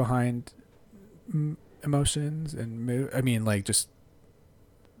logic behind emotions and mood. I mean, like just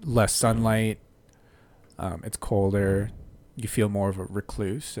less sunlight. It's colder. You feel more of a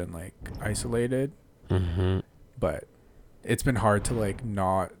recluse and like isolated. Mm-hmm. But it's been hard to like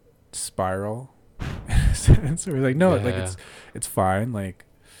not spiral. So we're like, no, like it's fine. Like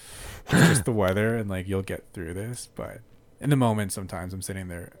it's just the weather, and like you'll get through this. But in the moment, sometimes I'm sitting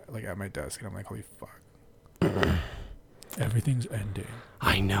there like at my desk, and I'm like, holy fuck. Everything's ending.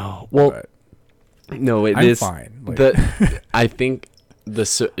 I know. Well, But no, it I'm is fine. Like, I think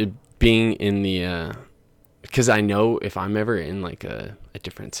being in the because I know if I'm ever in like a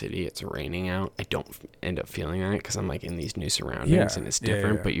different city, it's raining out, I don't end up feeling that because I'm like in these new surroundings and it's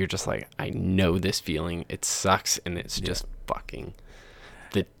different. But you're just like, I know this feeling. It sucks, and it's just fucking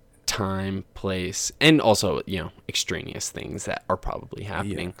the time, place, and also extraneous things that are probably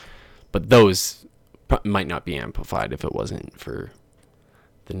happening. But those might not be amplified if it wasn't for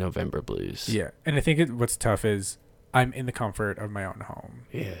the November blues. Yeah, and I think what's tough is I'm in the comfort of my own home.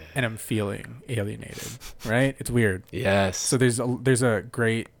 Yeah. And I'm feeling alienated, right? It's weird. Yes. So there's a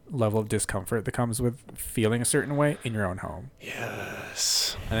great level of discomfort that comes with feeling a certain way in your own home.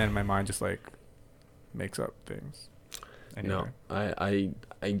 Yes. And then my mind just like makes up things. Anyway. No, I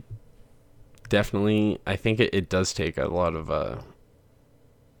definitely, I think it does take a lot of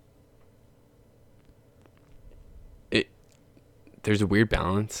there's a weird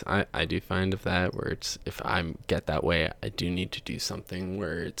balance I do find of that, where it's, if I get that way, I do need to do something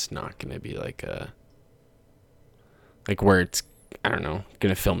where it's not going to be like where it's, I don't know,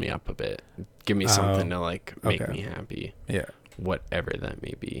 going to fill me up a bit. Give me something to like make me happy. Yeah. Whatever that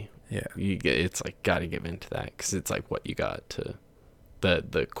may be. Yeah. It's like, got to give into that, because it's like what you got to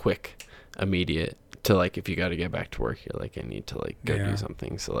the quick, immediate, to like, if you got to get back to work, you're like, I need to like go do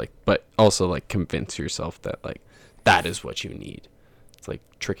something. So like, but also like convince yourself that like that is what you need. It's like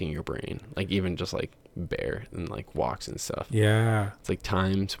tricking your brain, like even just like bear and like walks and stuff. Yeah. It's like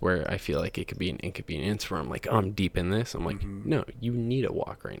times where I feel like it could be an inconvenience, where I'm like, oh, I'm deep in this. I'm like, no, you need a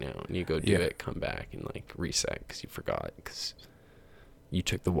walk right now, and you go do it, come back and like reset, because you forgot, because you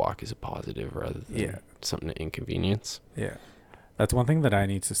took the walk as a positive rather than something to inconvenience. Yeah. That's one thing that I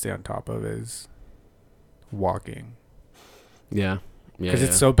need to stay on top of, is walking. Yeah. Yeah. Because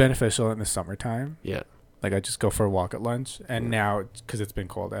it's so beneficial in the summertime. Yeah. Like, I just go for a walk at lunch, and now, because it's been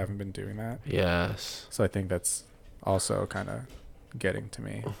cold, I haven't been doing that. Yes. So I think that's also kind of getting to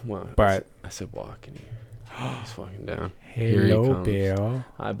me. Well, but I said walk, and he's walking down. Hello, Bill.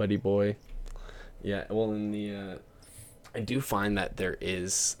 Hi, buddy boy. Yeah, well, in the I do find that there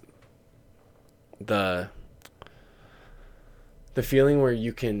is the feeling where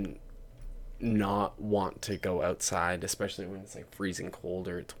you can not want to go outside, especially when it's like freezing cold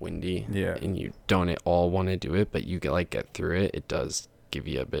or it's windy, and you don't at all want to do it, but you get through it. It does give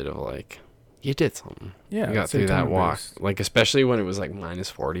you a bit of like, you did something. You got through that walk. Like, especially when it was like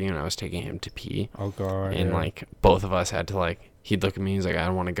 -40 and I was taking him to pee. Oh god. And like both of us had to like, he'd look at me, he's like, I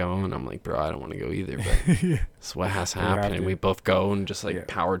don't want to go, and I'm like, bro, I don't want to go either, but that's what has to happen. And we both go and just like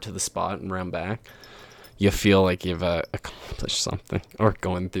power to the spot and run back. You feel like you've accomplished something, or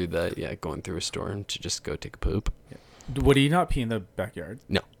going through a storm to just go take a poop. Yeah. Would he not pee in the backyard?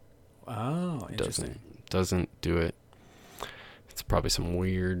 No. Oh, interesting. Doesn't do it. It's probably some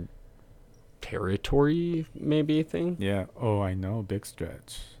weird territory maybe thing. Yeah. Oh, I know. Big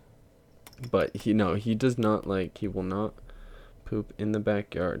stretch. But he does not, like, he will not poop in the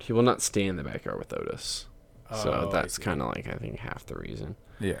backyard. He will not stay in the backyard without us. So that's kind of like, I think, half the reason.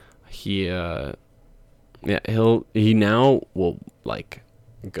 Yeah. He now will like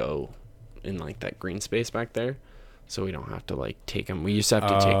go in like that green space back there, so we don't have to like take him. We used to have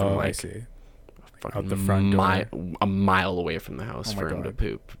to take him like out the front door, a mile away from the house for him to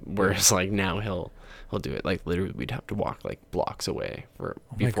poop. Whereas like now he'll do it like literally, we'd have to walk like blocks away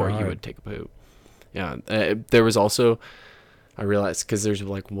before he would take a poop. Yeah, there was also, I realized, because there's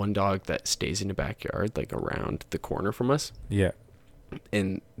like one dog that stays in the backyard like around the corner from us. Yeah.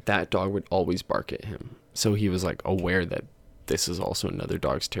 And that dog would always bark at him. So he was like aware that this is also another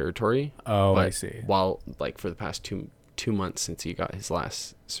dog's territory. Oh, I see. While like for the past two months since he got his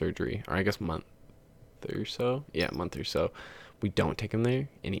last surgery, or I guess month or so, we don't take him there,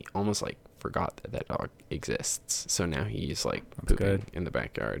 and he almost like forgot that dog exists. So now he's like pooping in the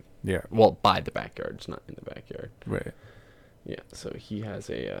backyard. Yeah. Well, by the backyard, it's not in the backyard. Right. Yeah. So he has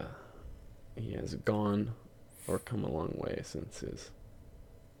gone or come a long way since his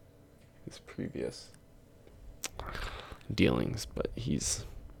previous dealings, but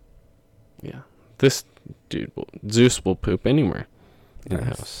this dude Zeus will poop anywhere in the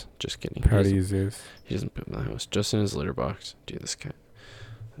house. Just kidding. Proud of you, Zeus. He doesn't poop in the house, just in his litter box. Dude, this cat,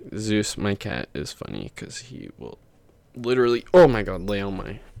 Zeus, my cat, is funny because he will literally, oh my god, lay on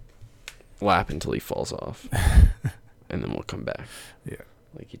my lap until he falls off, and then we'll come back. Yeah,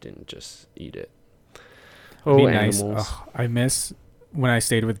 like he didn't just eat it. Oh, animals. Nice. I miss when I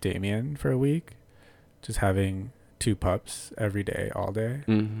stayed with Damien for a week, just having 2 pups every day, all day,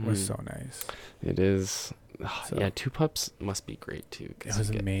 was so nice. It is. So, yeah, 2 pups must be great too. It was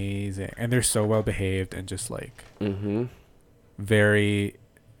amazing, and they're so well behaved and just like Mm-hmm. very,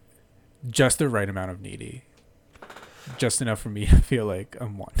 just the right amount of needy, just enough for me to feel like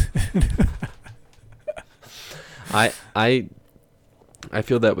I'm one. I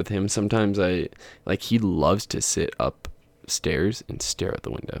feel that with him sometimes. He loves to sit upstairs and stare out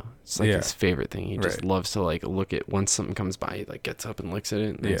the window. It's like his favorite thing. He just loves to like look at, once something comes by, he like gets up and looks at it,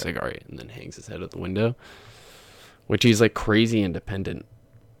 and then he's like, all right, and then hangs his head out the window, which he's like crazy independent.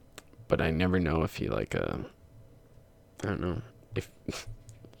 But I never know if he like I don't know if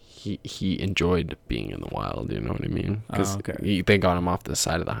he enjoyed being in the wild, you know what I mean? Because they got him off the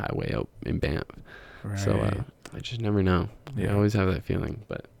side of the highway out in Banff. Right. So I just never know. I always have that feeling,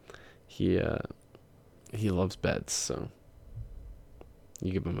 but he loves beds, so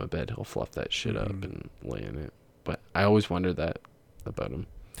you give him a bed, he'll fluff that shit up and lay in it. But I always wondered that about him.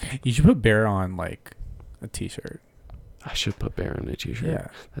 You should put Bear on like a t-shirt. I should put Bear on a t-shirt. Yeah,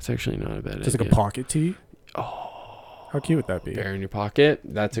 that's actually not a bad idea. Just like a pocket tee. Oh, how cute would that be? Bear in your pocket.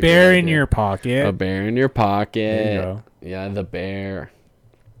 That's a bear in your pocket. A bear in your pocket. There you go. Yeah, the bear.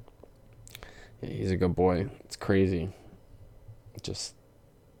 Yeah, he's a good boy. It's crazy. Just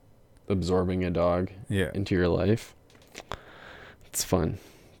absorbing a dog into your life. It's fun.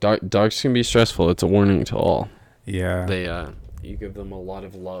 Dogs can be stressful. It's a warning to all. Yeah. They you give them a lot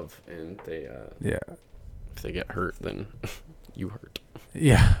of love, and they if they get hurt, then you hurt.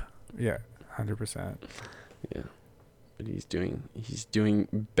 Yeah. Yeah. 100%. Yeah. But he's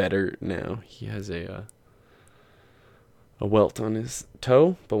doing better now. He has a welt on his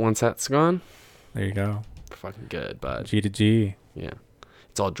toe, but once that's gone, there you go. Fucking good, bud. G to G. Yeah.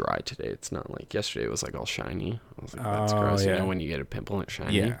 It's all dry today. It's not like yesterday. It was like all shiny. I was like, that's gross. You know when you get a pimple and it's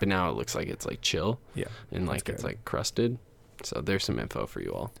shiny? Yeah. But now it looks like it's like chill. Yeah. And like it's like crusted. So there's some info for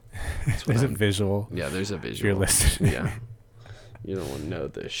you all. There's a visual. Yeah, there's a visual. You're listening. Yeah. You don't want to know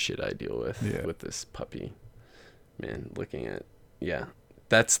the shit I deal with this puppy. Man, looking at... Yeah.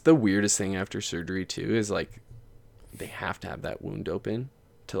 That's the weirdest thing after surgery, too, is like they have to have that wound open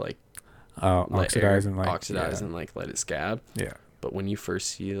to like oxidize and like let it scab. Yeah. But when you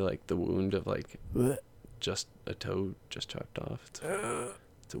first see like the wound of like just a toe just chopped off,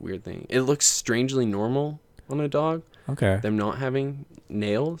 it's a weird thing. It looks strangely normal on a dog. Okay. Them not having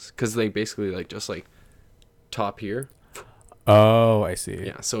nails, because they basically like just like top here. Oh, I see.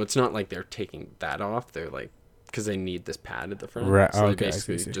 Yeah. So it's not like they're taking that off. They're like, because they need this pad at the front. Right. So they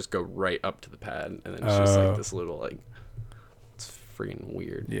basically just go right up to the pad, and then it's just like this little like. It's freaking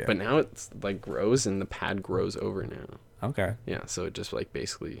weird. Yeah. But now it's like grows, and the pad grows over now. Okay. Yeah. So it just like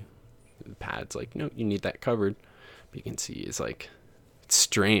basically, the pad's like, no, you need that covered. But you can see it's like, it's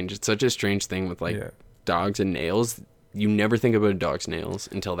strange. It's such a strange thing with like dogs and nails. You never think about a dog's nails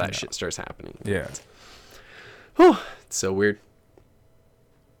until that shit starts happening. Yeah. Oh, it's so weird.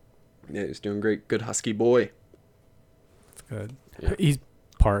 Yeah, he's doing great. Good husky boy. That's good. Yeah. He's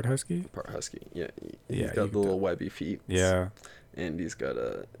part husky? Part husky, yeah. He's got the little webby feet. Yeah. And he's got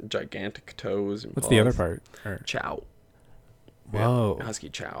gigantic toes. And what's the other part? Chow. Whoa. Yeah, husky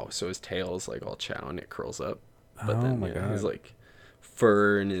chow. So his tail's like all chow and it curls up. But then God. He's like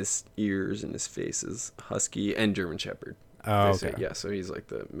fur in his ears and his face is husky and German Shepherd. Oh, okay. Yeah, so he's like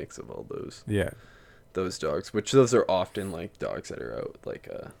the mix of all those. Yeah. Those dogs, which those are often like dogs that are out like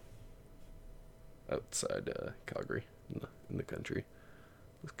outside Calgary in the country.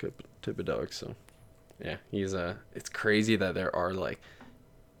 Those type of dogs. So yeah, he's it's crazy that there are like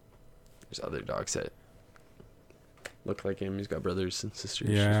there's other dogs that look like him. He's got brothers and sisters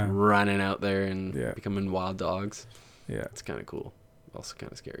just running out there and becoming wild dogs. Yeah, it's kind of cool. Also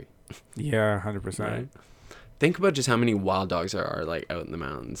kind of scary. Yeah, 100%. Right? Think about just how many wild dogs there are like out in the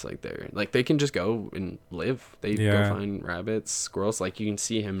mountains. Like they're like they can just go and live. They go find rabbits, squirrels. Like you can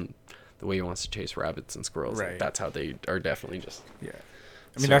see him the way he wants to chase rabbits and squirrels. Right. Like, that's how they are definitely just. Yeah.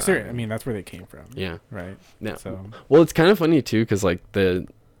 I mean that's their. I mean that's where they came from. Yeah. Right. Yeah. So well, it's kind of funny too, because like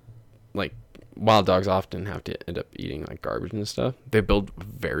wild dogs often have to end up eating like garbage and stuff. They build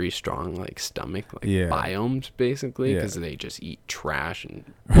very strong like stomach biomes basically because they just eat trash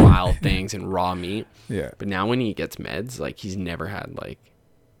and wild things and raw meat. Yeah. But now when he gets meds, like he's never had like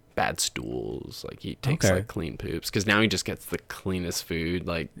bad stools. Like he takes like clean poops because now he just gets the cleanest food,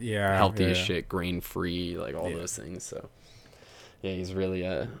 like healthy as shit, grain free, like all those things. So yeah, he's really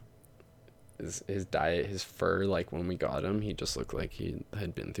his diet, his fur, like when we got him, he just looked like he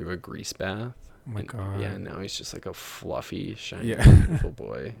had been through a grease bath. Oh my God. Yeah, now he's just like a fluffy, shiny, beautiful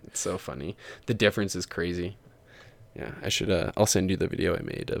boy. It's so funny. The difference is crazy. Yeah, I should. I'll send you the video I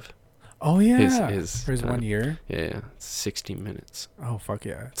made of. Oh yeah, his for his time. 1 year. Yeah, 60 minutes. Oh fuck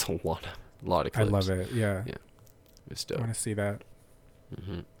yeah, It's a lot of clips. I love it. Yeah, Yeah, it's I dope. want to see that.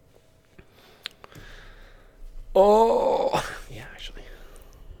 Mm-hmm. Oh yeah, actually,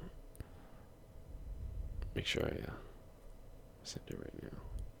 make sure I send it right now.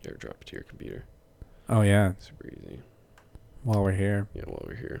 AirDrop it to your computer. Oh yeah, Super easy. while we're here. Yeah, while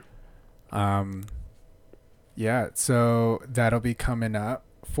we're here. Yeah, so that'll be coming up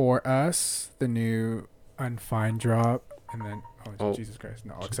for us, the new Unfine drop, and then Jesus Christ,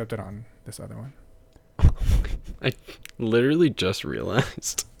 no, I'll accept it on this other one. I literally just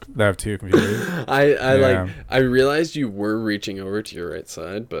realized. They have two computers. I realized you were reaching over to your right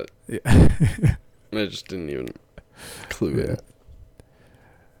side, but Yeah. I just didn't even clue Yeah. it.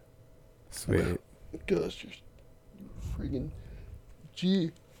 Sweet. Gosh, you're friggin'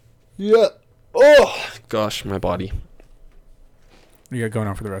 G. Yeah. Oh gosh, my body. What you got going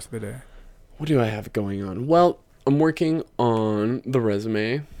on for the rest of the day? What do I have going on? Well, I'm working on the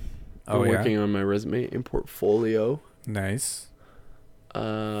resume. I'm working on my resume and portfolio. Nice.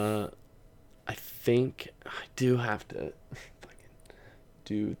 I think I do have to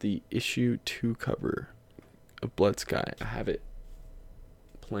do the issue 2 cover of Blood Sky. I have it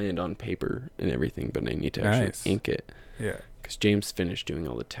planned on paper and everything, but I need to actually ink it. Yeah. Because James finished doing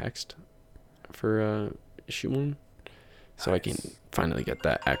all the text for issue 1. So I can finally get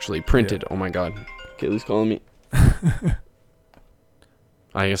that actually printed. Yeah. Oh my god. Kaylee's calling me.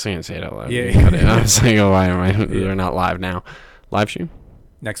 I guess I can't say it out loud. Yeah. Cut it. I was like, oh, why am I? They're not live now. Live stream?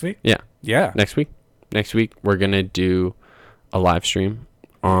 Next week? Yeah. Yeah. Next week we're going to do a live stream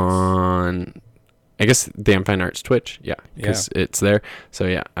on, I guess, the Unfine Arts Twitch. Yeah. Because it's there. So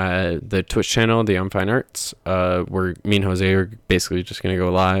yeah, the Twitch channel, the Unfine Arts, me and Jose are basically just going to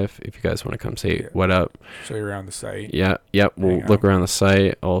go live. If you guys want to come say what up. Show you around the site. Yeah. Yep. We'll look around the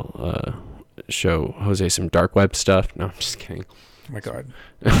site. I'll show Jose some dark web stuff. No, I'm just kidding. Oh my god.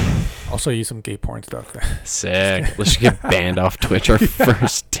 I'll show you some gay porn stuff. Sick. Let's just get banned off Twitch our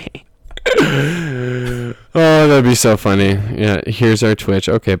first day. Oh, that'd be so funny. Yeah, here's our Twitch.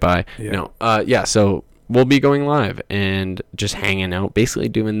 Okay, bye. Yeah. No. So we'll be going live and just hanging out, basically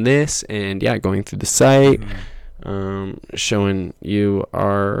doing this and going through the site, showing you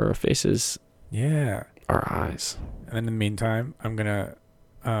our faces. Yeah. Our eyes. And in the meantime, I'm gonna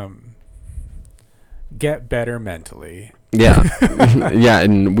get better mentally. Yeah. Yeah,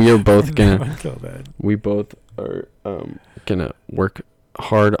 and we are both gonna we both are gonna work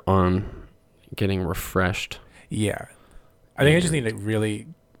hard on getting refreshed. Yeah. I think I just need a really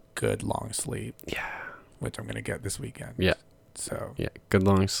good long sleep. Yeah. Which I'm gonna get this weekend. Yeah. So yeah, good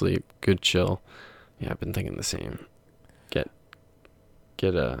long sleep, good chill. Yeah, I've been thinking the same. Get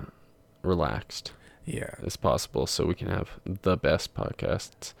relaxed. Yeah. As possible so we can have the best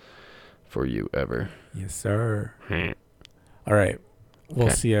podcasts for you ever. Yes, sir. All right.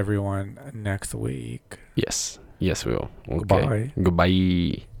 We'll see everyone next week. Yes. Yes, we will. Okay. Goodbye.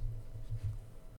 Goodbye.